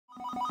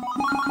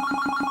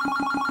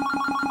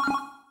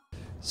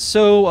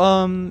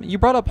So, you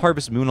brought up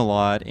Harvest Moon a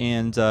lot,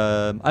 and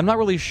I'm not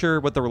really sure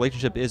what the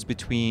relationship is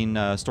between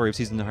Story of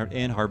Seasons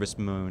and Harvest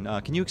Moon.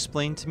 Can you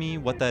explain to me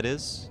what that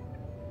is?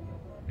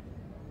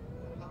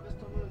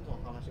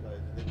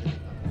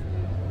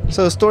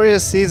 So Story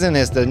of Season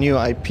is the new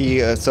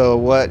IP. So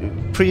what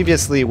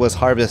previously was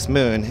Harvest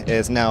Moon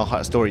is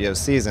now Story of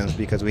Seasons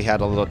because we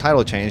had a little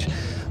title change.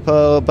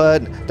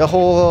 But the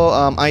whole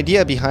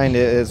idea behind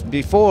it is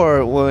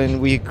before when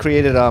we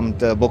created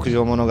the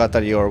Bokujo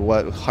Monogatari or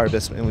what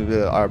Harvest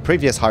our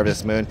previous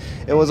Harvest Moon,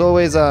 it was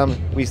always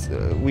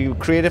we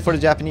created for the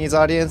Japanese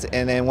audience,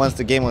 and then once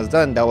the game was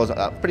done, that was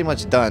pretty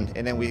much done,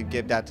 and then we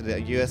give that to the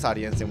U.S.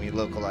 audience and we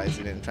localized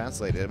it and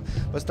translated it.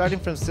 But starting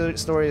from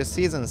Story of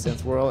Season,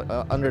 since we're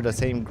under the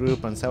same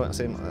group and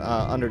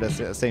under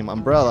the same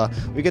umbrella,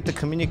 we get to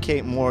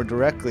communicate more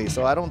directly.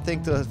 So I don't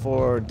think that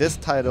for this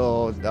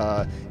title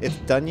it's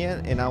done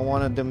yet, and I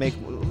wanted to make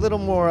a little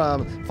more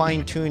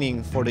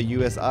fine-tuning for the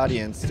U.S.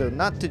 audience. So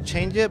not to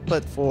change it,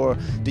 but for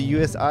the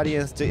U.S.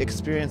 audience to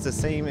experience the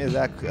same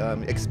exact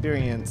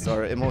experience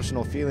or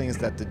emotional feelings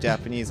that the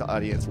Japanese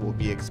audience will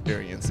be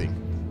experiencing.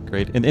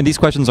 Great. And these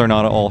questions are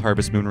not all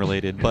Harvest Moon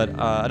related, but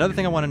another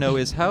thing I want to know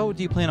is how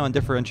do you plan on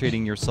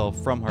differentiating yourself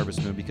from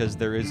Harvest Moon? Because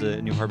there is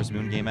a new Harvest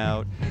Moon game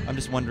out. I'm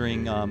just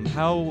wondering,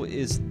 how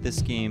is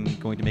this game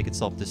going to make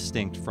itself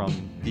distinct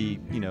from the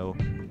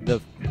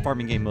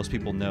farming game most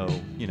people know,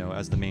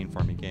 as the main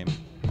farming game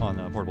on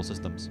portable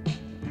systems?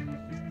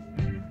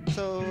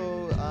 So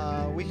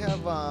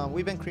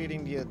we've been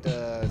creating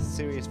the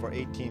series for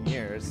 18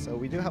 years, so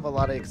we do have a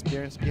lot of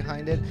experience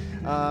behind it.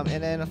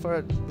 And then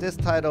for this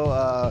title,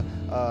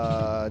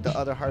 the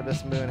other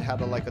Harvest Moon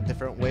had a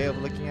different way of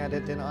looking at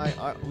it than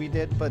we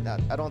did, but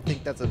I don't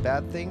think that's a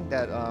bad thing.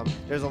 That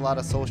there's a lot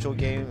of social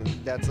game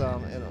that's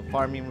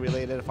farming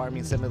related,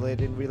 farming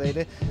simulated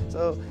related.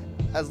 So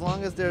as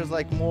long as there's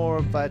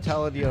more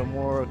vitality or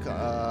more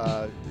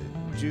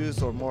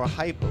juice or more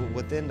hype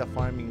within the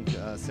farming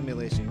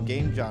simulation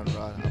game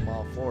genre, I'm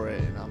all for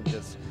it, and I'm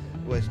just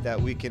wish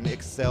that we can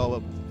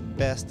excel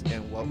best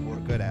in what we're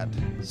good at.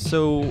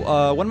 So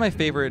one of my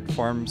favorite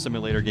farm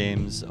simulator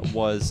games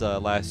was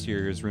last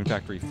year's Rune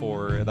Factory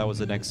 4. That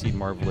was an Exceed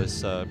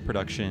Marvelous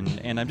production,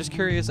 and I'm just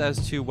curious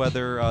as to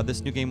whether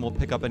this new game will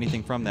pick up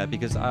anything from that,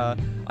 because I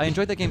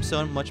enjoyed that game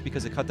so much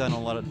because it cut down a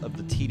lot of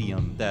the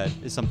tedium that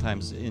is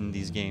sometimes in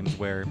these games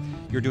where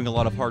you're doing a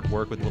lot of hard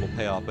work with little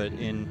payoff. But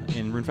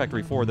in Rune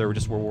Factory 4, there were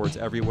just rewards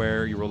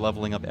everywhere. You were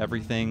leveling up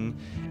everything,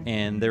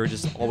 and there were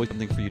just always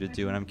something for you to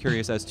do. And I'm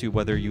curious as to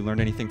whether you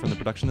learned anything from the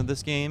production of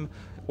this game,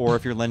 or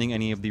if you're lending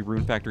any of the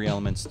Rune Factory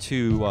elements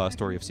to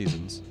Story of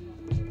Seasons.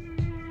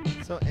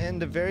 So in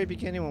the very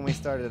beginning when we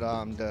started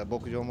the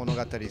Bokujo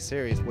Monogatari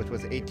series, which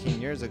was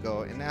 18 years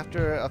ago, and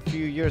after a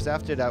few years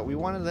after that, we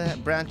wanted to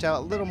branch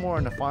out a little more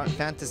in the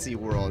fantasy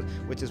world,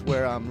 which is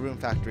where Rune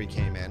Factory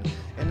came in.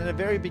 And in the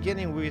very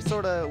beginning, we were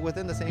sort of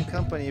within the same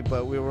company,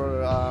 but we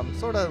were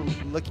sort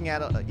of looking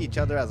at each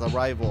other as a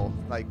rival.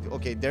 Like,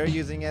 okay, they're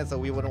using it, so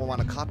we wouldn't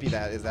want to copy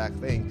that exact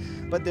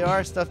thing. But there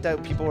are stuff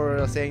that people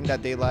were saying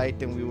that they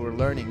liked, and we were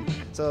learning.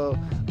 So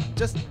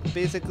just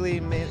basically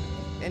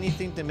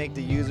anything to make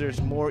the users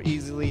more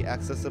easily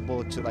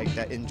accessible to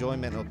that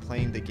enjoyment of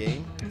playing the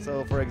game.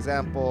 So for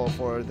example,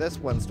 for this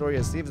one, Story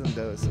of Seasons,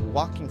 the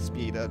walking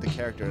speed of the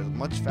character is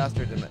much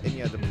faster than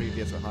any of the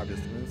previous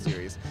Harvest Moon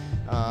series.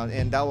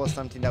 And that was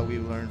something that we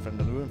learned from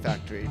the Rune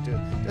Factory,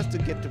 just to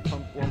get to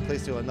one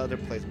place to another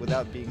place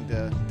without being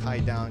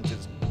tied down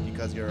just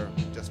because you're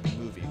just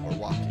moving or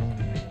walking.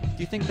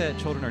 Do you think that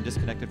children are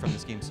disconnected from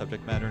this game's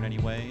subject matter in any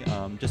way?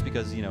 Just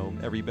because,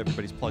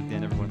 everybody's plugged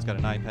in, everyone's got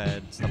an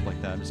iPad, stuff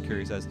like that. I'm just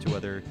curious as to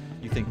whether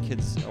you think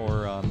kids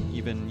or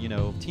even,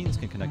 teens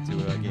can connect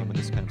to a game with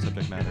this kind of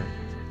subject matter.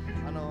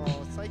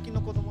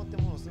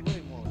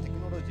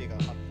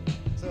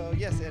 So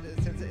yes,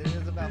 since it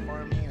is about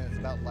farming and it's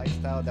about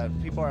lifestyle that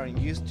people aren't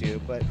used to,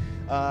 but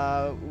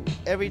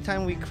every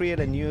time we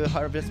create a new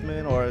Harvest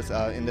Moon, or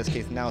in this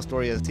case now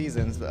Story of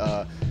Seasons,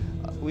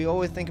 we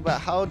always think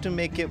about how to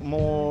make it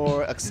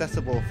more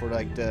accessible for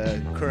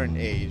the current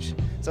age.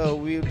 So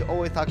we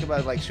always talk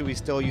about should we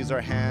still use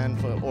our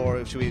hand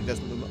or should we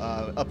just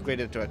upgrade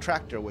it to a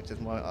tractor, which is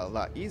a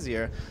lot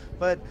easier.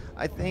 But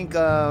I think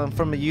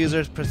from a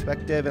user's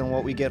perspective and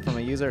what we get from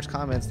a user's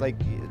comments,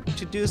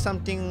 to do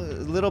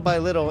something little by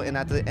little, and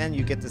at the end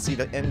you get to see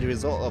the end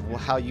result of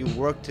how you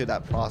work to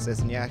that process,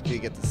 and you actually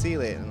get to see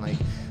it,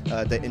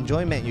 and the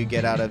enjoyment you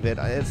get out of it.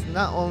 It's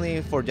not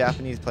only for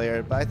Japanese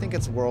players, but I think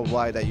it's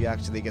worldwide that you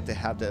actually get to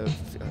have the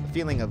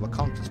feeling of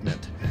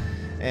accomplishment.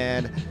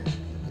 And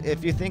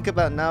if you think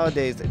about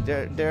nowadays,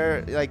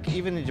 there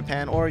even in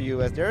Japan or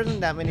US, there isn't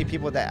that many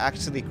people that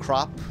actually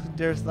crop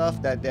their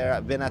stuff, that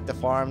they've been at the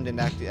farm and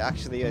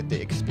actually get to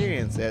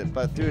experience it.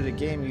 But through the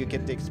game, you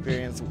get to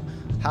experience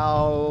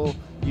how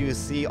you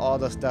see all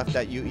the stuff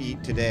that you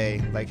eat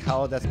today,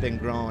 how that's been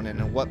grown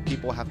and what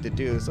people have to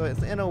do. So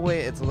it's in a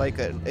way, it's like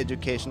an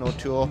educational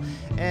tool,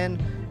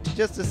 and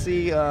just to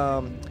see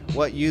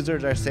what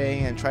users are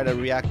saying and try to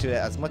react to it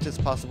as much as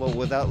possible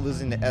without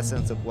losing the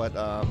essence of what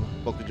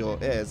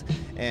Bokujo is.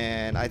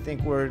 And I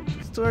think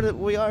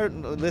we are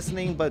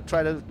listening, but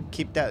try to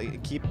keep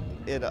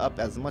it up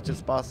as much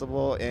as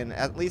possible. And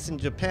at least in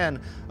Japan,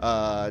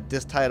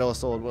 this title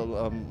sold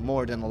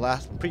more than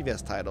the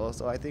previous title.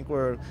 So I think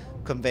we're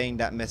conveying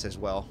that message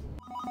well.